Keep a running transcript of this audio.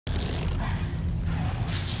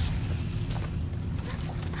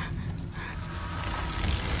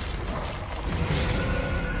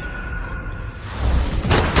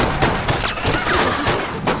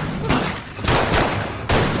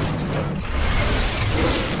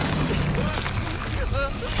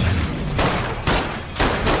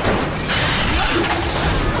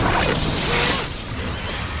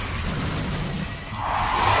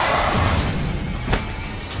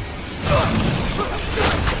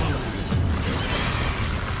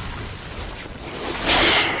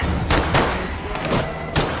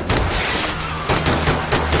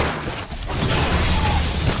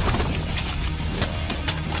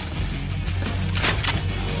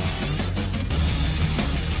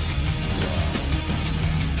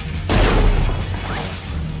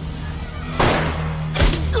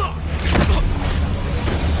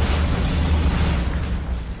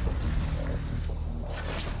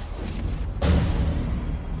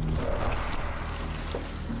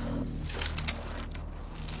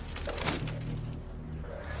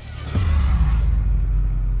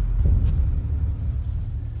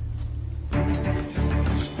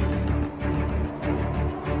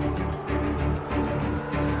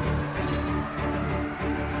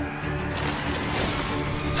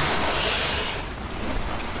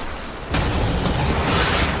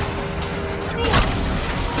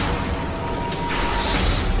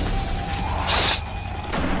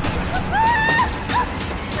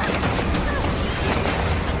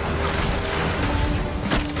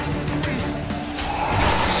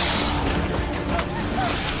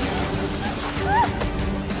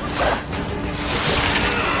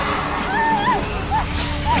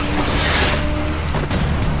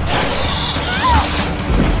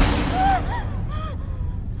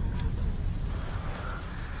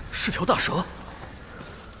条大蛇。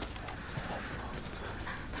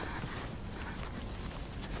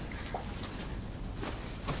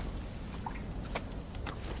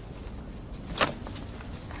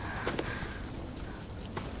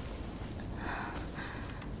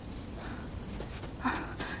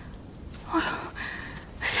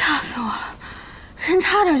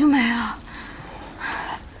差点就没了。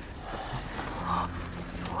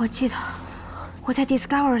我记得我在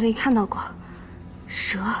Discovery 里看到过，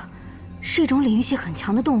蛇是一种领域性很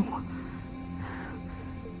强的动物。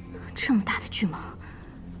这么大的巨蟒，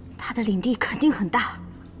它的领地肯定很大，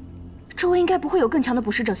周围应该不会有更强的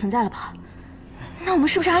捕食者存在了吧？那我们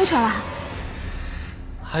是不是安全了？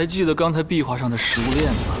还记得刚才壁画上的食物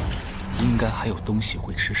链吗？应该还有东西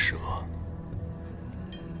会吃蛇。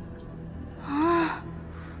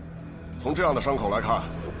 从这样的伤口来看，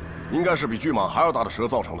应该是比巨蟒还要大的蛇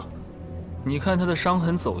造成的。你看它的伤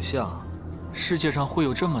痕走向，世界上会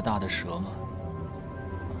有这么大的蛇吗？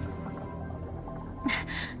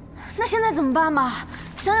那现在怎么办吧？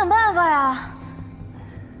想想办法呀！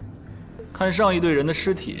看上一队人的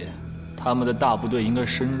尸体，他们的大部队应该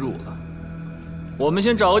深入了。我们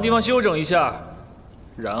先找个地方休整一下，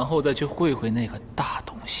然后再去会会那个大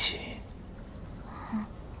东西。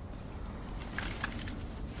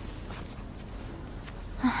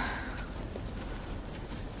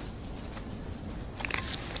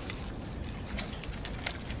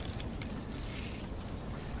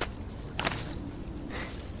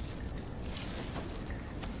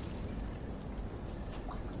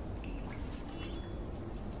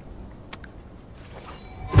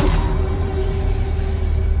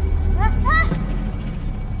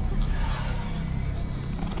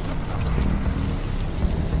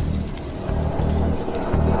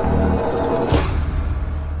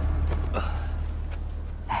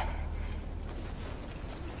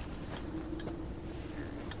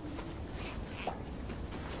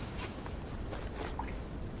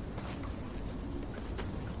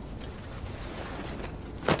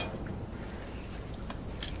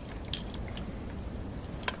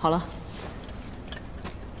 好了，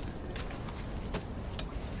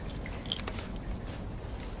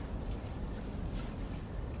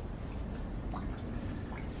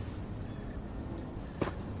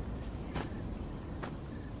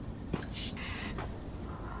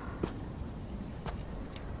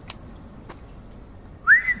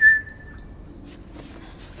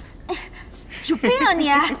有病啊你！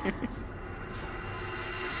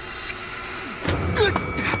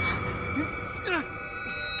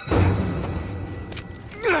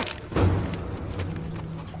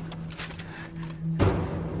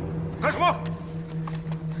干什么？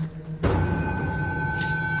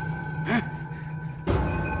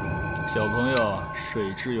小朋友，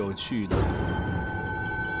水质有剧毒，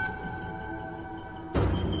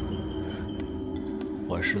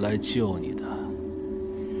我是来救你的。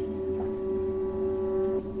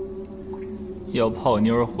要泡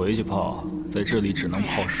妞儿回去泡，在这里只能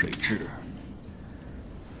泡水质。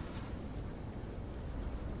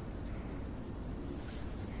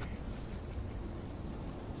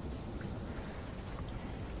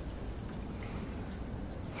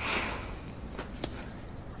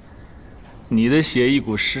 你的血一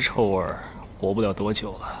股尸臭味儿，活不了多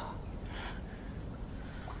久了。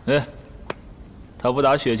哎，他不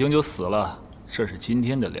打血清就死了，这是今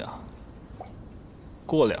天的量。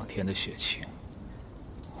过2天的血清，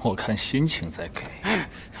我看心情再给。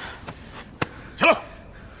行了，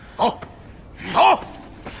走，走，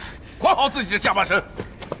管好自己的下半身。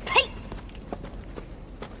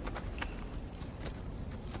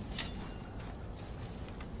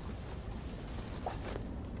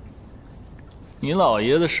 你老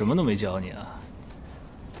爷子什么都没教你啊！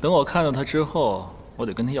等我看到他之后，我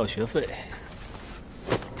得跟他要学费。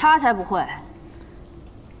他才不会。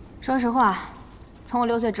说实话，从我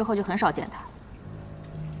6岁之后就很少见他。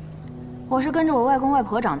我是跟着我外公外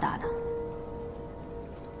婆长大的，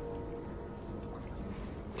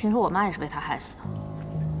听说我妈也是被他害死的。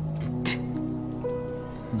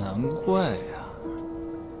难怪呀，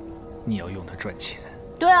你要用它赚钱。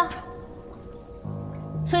对啊，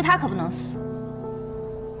所以他可不能死。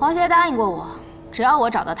 黄邪答应过我，只要我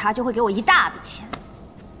找到他，就会给我一大笔钱。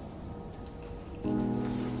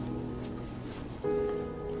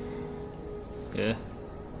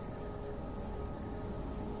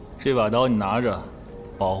这把刀你拿着，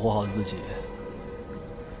保护好自己。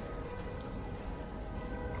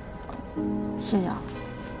谢谢啊。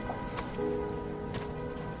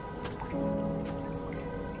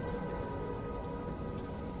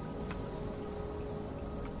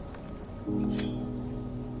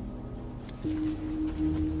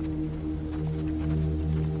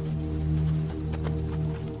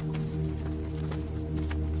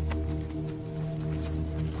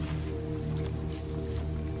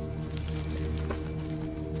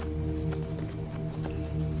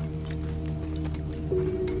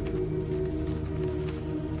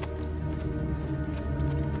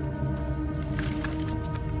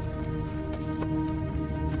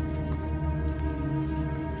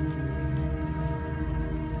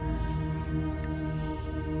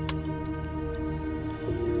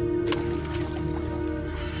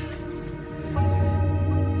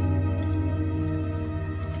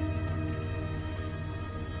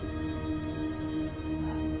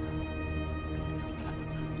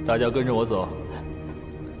大家跟着我走。